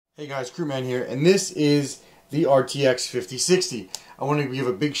Hey guys, Crewman here, and this is the RTX 5060. I want to give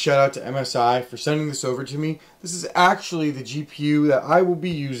a big shout out to MSI for sending this over to me. This is actually the GPU that I will be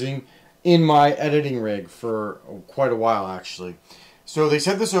using in my editing rig for quite a while actually. So they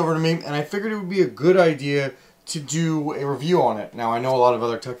sent this over to me, and I figured it would be a good idea to do a review on it. Now I know a lot of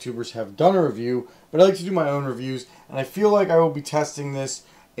other tech tubers have done a review, but I like to do my own reviews, and I feel like I will be testing this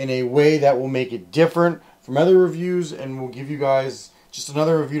in a way that will make it different from other reviews and will give you guys just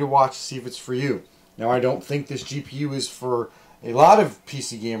another review to watch to see if it's for you. Now, I don't think this GPU is for a lot of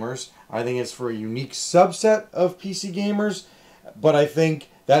PC gamers. I think it's for a unique subset of PC gamers, but I think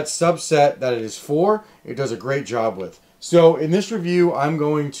that subset that it is for, it does a great job with. So in this review, I'm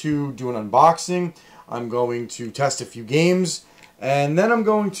going to do an unboxing, I'm going to test a few games, and then I'm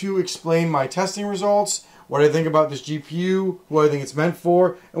going to explain my testing results, what I think about this GPU, what I think it's meant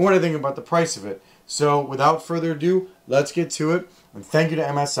for, and what I think about the price of it. So without further ado, let's get to it. And thank you to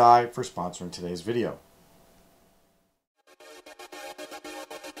MSI for sponsoring today's video.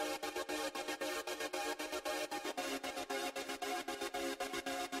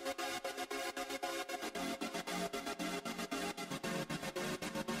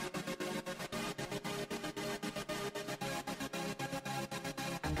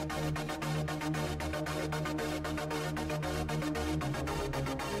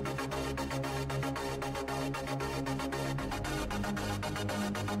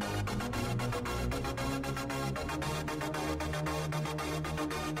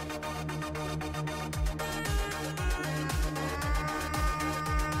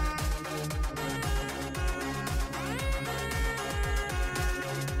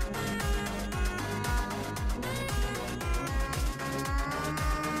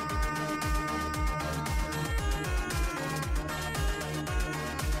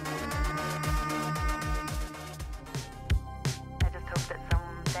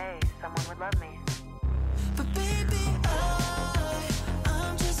 Love me. But baby,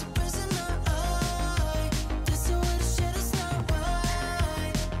 I'm just a prisoner. This is what shit is not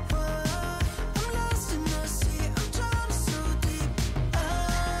right. I'm lost in the sea, I'm drowning so deep.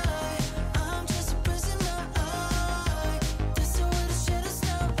 I'm just a prisoner. This is what shit is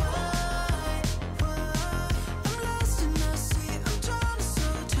not right. I'm lost in the sea, I'm drowning so.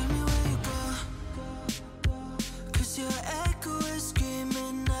 Tell me where you go, 'cause your echo is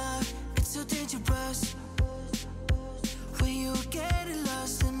screaming out. So dangerous when you get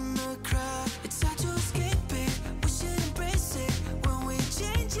lost in the crowd. It's hard to escape it, we should embrace it. When we're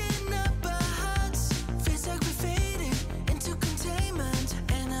changing up our hearts, feels like we're fading into containment,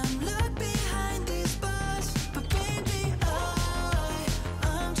 and I'm locked behind these bars. But baby,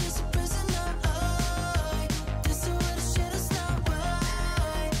 I'm just a prisoner. This is what the shit is not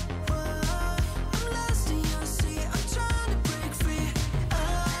right. I'm lost in your sea, I'm trying to break free.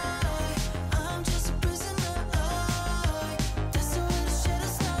 I'm just a prisoner. This is what the shit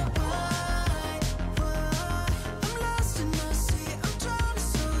is not right. I'm lost in the sea, I'm drowning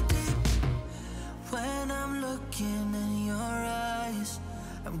so deep. When I'm looking in your eyes,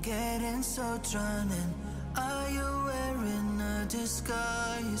 I'm getting so drawn in. Are you wearing a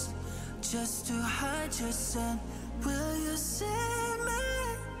disguise just to hide your scent? Will you save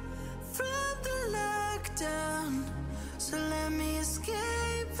me from the lockdown? So let me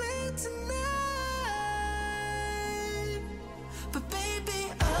escape it tonight. But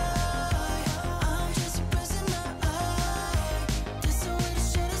baby, I'm just a prisoner. This is what the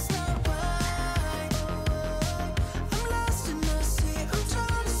shit is not right. I'm lost in the sea, I'm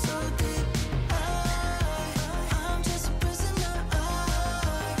drowning so deep. I'm just a prisoner.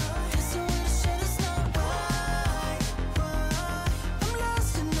 This is what the shit is not right. I'm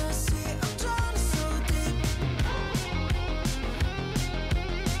lost in the sea, I'm drowning so deep.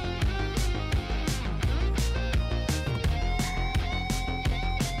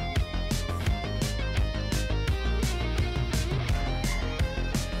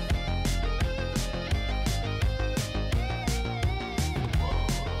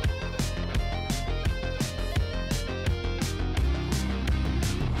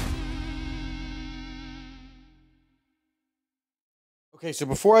 Okay, so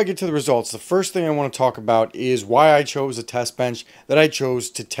before I get to the results, the first thing I want to talk about is why I chose a test bench that I chose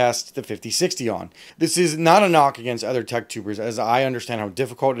to test the 5060 on. This is not a knock against other tech tubers, as I understand how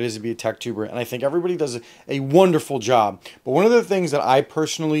difficult it is to be a tech tuber, and I think everybody does a wonderful job. But one of the things that I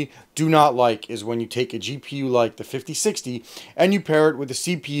personally do not like is when you take a GPU like the 5060 and you pair it with a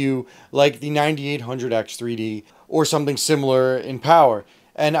CPU like the 9800X3D or something similar in power.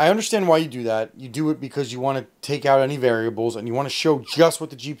 And I understand why you do that. You do it because you want to take out any variables and you want to show just what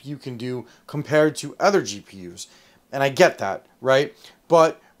the GPU can do compared to other GPUs. And I get that, right?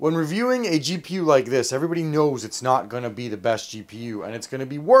 But when reviewing a GPU like this, everybody knows it's not going to be the best GPU, and it's going to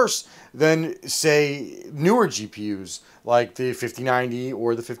be worse than, say, newer GPUs like the 5090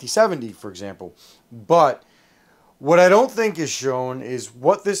 or the 5070, for example. But what I don't think is shown is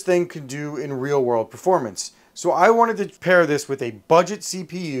what this thing can do in real-world performance. So I wanted to pair this with a budget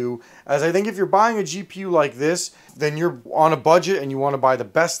CPU, as I think if you're buying a GPU like this, then you're on a budget and you want to buy the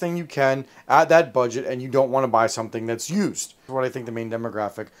best thing you can at that budget, and you don't want to buy something that's used. That's what I think the main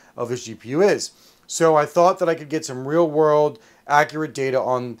demographic of this GPU is. So I thought that I could get some real-world accurate data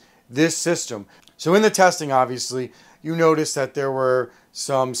on this system. So in the testing, obviously, you noticed that there were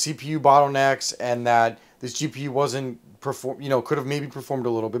some CPU bottlenecks and that this GPU wasn't could have maybe performed a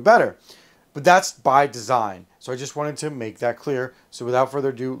little bit better. But that's by design. So I just wanted to make that clear. So without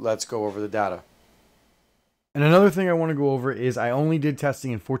further ado, let's go over the data. And another thing I want to go over is I only did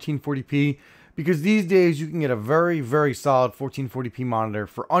testing in 1440p because these days you can get a very, very solid 1440p monitor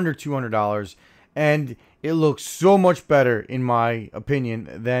for under $200, and it looks so much better, in my opinion,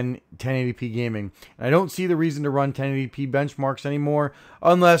 than 1080p gaming. And I don't see the reason to run 1080p benchmarks anymore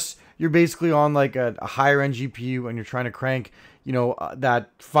unless you're basically on like a higher end GPU and you're trying to crank, that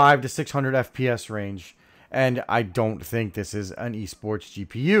 500 to 600 FPS range. And I don't think this is an esports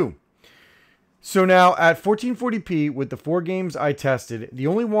GPU. So now at 1440p with the 4 games I tested, the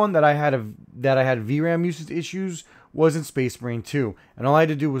only one that I had VRAM usage issues was in Space Marine 2, and all I had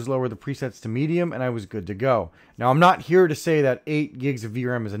to do was lower the presets to medium and I was good to go. Now I'm not here to say that 8 gigs of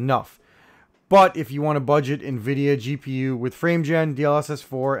VRAM is enough, but if you want a budget NVIDIA GPU with FrameGen, DLSS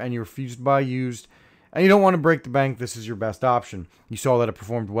 4, and you refuse to buy used, and you don't want to break the bank, this is your best option. You saw that it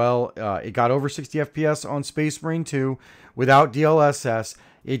performed well. It got over 60 FPS on Space Marine 2 without DLSS.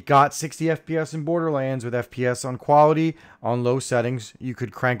 It got 60 FPS in Borderlands with FPS on quality. On low settings, you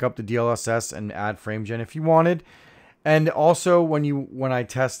could crank up the DLSS and add FrameGen if you wanted. And also, when I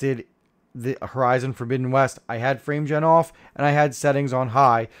tested the Horizon Forbidden West, I had FrameGen off and I had settings on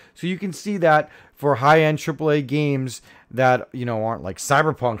high. So you can see that for high-end AAA games that aren't like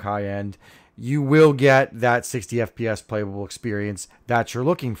Cyberpunk high-end, you will get that 60 FPS playable experience that you're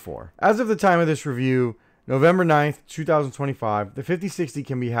looking for. As of the time of this review, November 9th, 2025, the 5060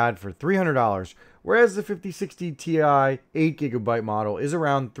 can be had for $300, whereas the 5060 Ti 8GB model is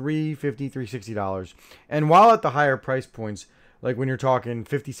around $350, $360. And while at the higher price points, like when you're talking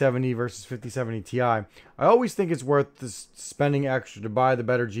 5070 versus 5070 Ti, I always think it's worth spending extra to buy the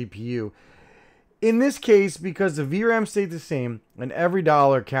better GPU. In this case, because the VRAM stayed the same and every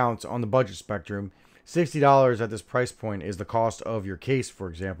dollar counts on the budget spectrum, $60 at this price point is the cost of your case, for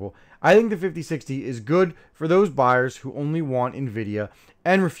example. I think the 5060 is good for those buyers who only want NVIDIA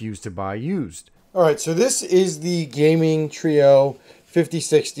and refuse to buy used. Alright, so this is the Gaming Trio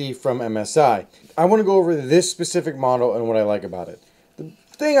 5060 from MSI. I want to go over this specific model and what I like about it. The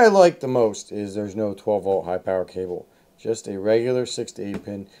thing I like the most is there's no 12-volt high-power cable. Just a regular 6 to 8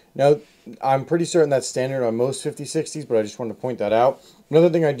 pin. Now, I'm pretty certain that's standard on most 5060s, but I just wanted to point that out. Another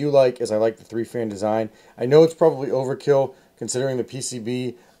thing I do like is I like the 3-fan design. I know it's probably overkill considering the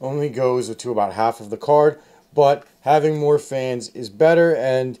PCB only goes to about half of the card, but having more fans is better,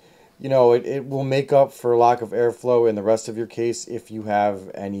 and it will make up for lack of airflow in the rest of your case if you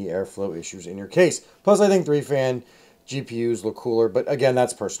have any airflow issues in your case. Plus, I think 3-fan GPUs look cooler, but again,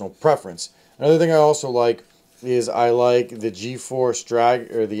 that's personal preference. Another thing I also like is I like the GeForce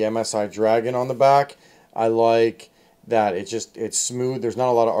the MSI Dragon on the back. I like that it's smooth. There's not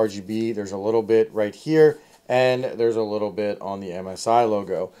a lot of RGB. There's a little bit right here, and there's a little bit on the MSI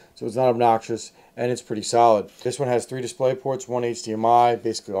logo. So it's not obnoxious, and it's pretty solid. This one has 3 display ports, 1 HDMI,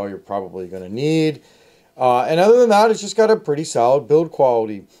 basically all you're probably going to need. And other than that, it's just got a pretty solid build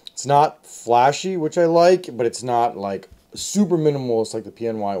quality. It's not flashy, which I like, but it's not like super minimalist like the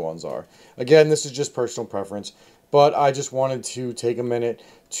PNY ones are. Again, this is just personal preference, but I just wanted to take a minute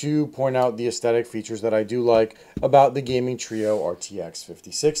to point out the aesthetic features that I do like about the Gaming Trio RTX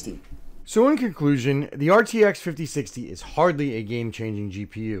 5060. So in conclusion, the RTX 5060 is hardly a game-changing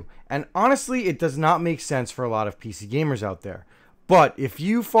GPU, and honestly, it does not make sense for a lot of PC gamers out there. But if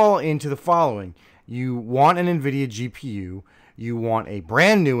you fall into the following: you want an NVIDIA GPU, you want a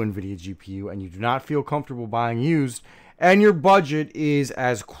brand new NVIDIA GPU, and you do not feel comfortable buying used, and your budget is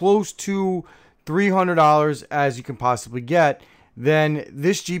as close to $300 as you can possibly get, then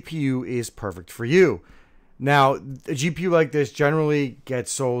this GPU is perfect for you. Now, a GPU like this generally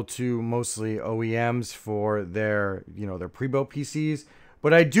gets sold to mostly OEMs for their pre-built PCs,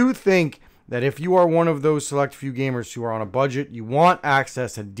 but I do think that if you are one of those select few gamers who are on a budget, you want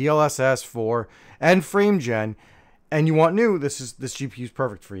access to DLSS 4 and FrameGen, and you want new, this GPU is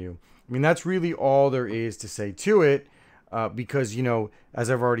perfect for you. I mean, that's really all there is to say to it. because, you know, as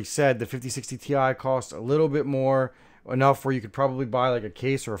I've already said, the 5060 Ti costs a little bit more, enough where you could probably buy like a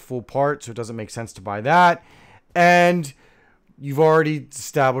case or a full part, so it doesn't make sense to buy that. And you've already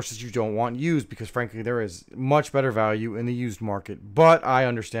established that you don't want used because, frankly, there is much better value in the used market. But I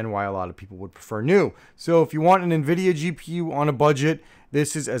understand why a lot of people would prefer new. So if you want an NVIDIA GPU on a budget,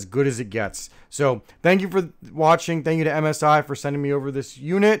 this is as good as it gets. So thank you for watching. Thank you to MSI for sending me over this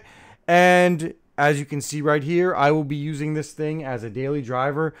unit. And as you can see right here, I will be using this thing as a daily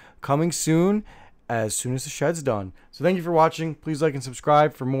driver coming soon as the shed's done. So thank you for watching. Please like and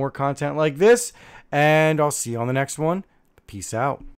subscribe for more content like this. And I'll see you on the next one. Peace out.